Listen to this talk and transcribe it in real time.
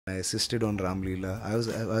I assisted on Ram Leela. I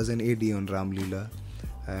was an AD on Ram Leela,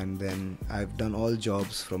 and then I've done all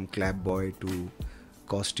jobs from clap boy to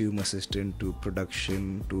costume assistant to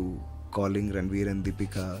production to calling Ranveer and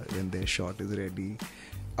Deepika when their shot is ready.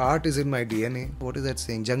 Art is in my DNA. What is that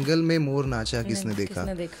saying? Jungle mein mor nacha kisne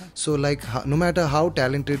dekha. So like no matter how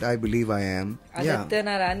talented I believe I am, Aditya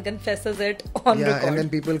Narayan confesses it on record. And then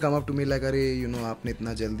people come up to me like, "Arey, आपने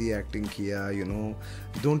इतना जल्दी acting किया,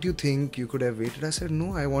 don't you think you could have waited?" I said, "No,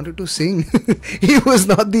 I wanted to sing." It was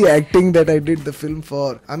not the acting that I did the film for.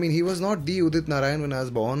 I mean, he was not the Udit Narayan when I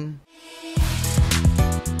was born.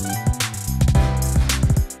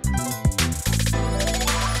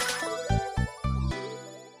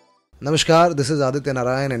 Namaskar, this is Aditya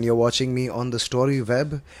Narayan and you're watching me on the Story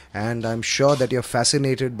Web, and I'm sure that you're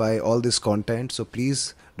fascinated by all this content, so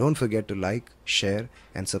please don't forget to like, share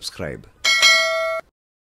and subscribe.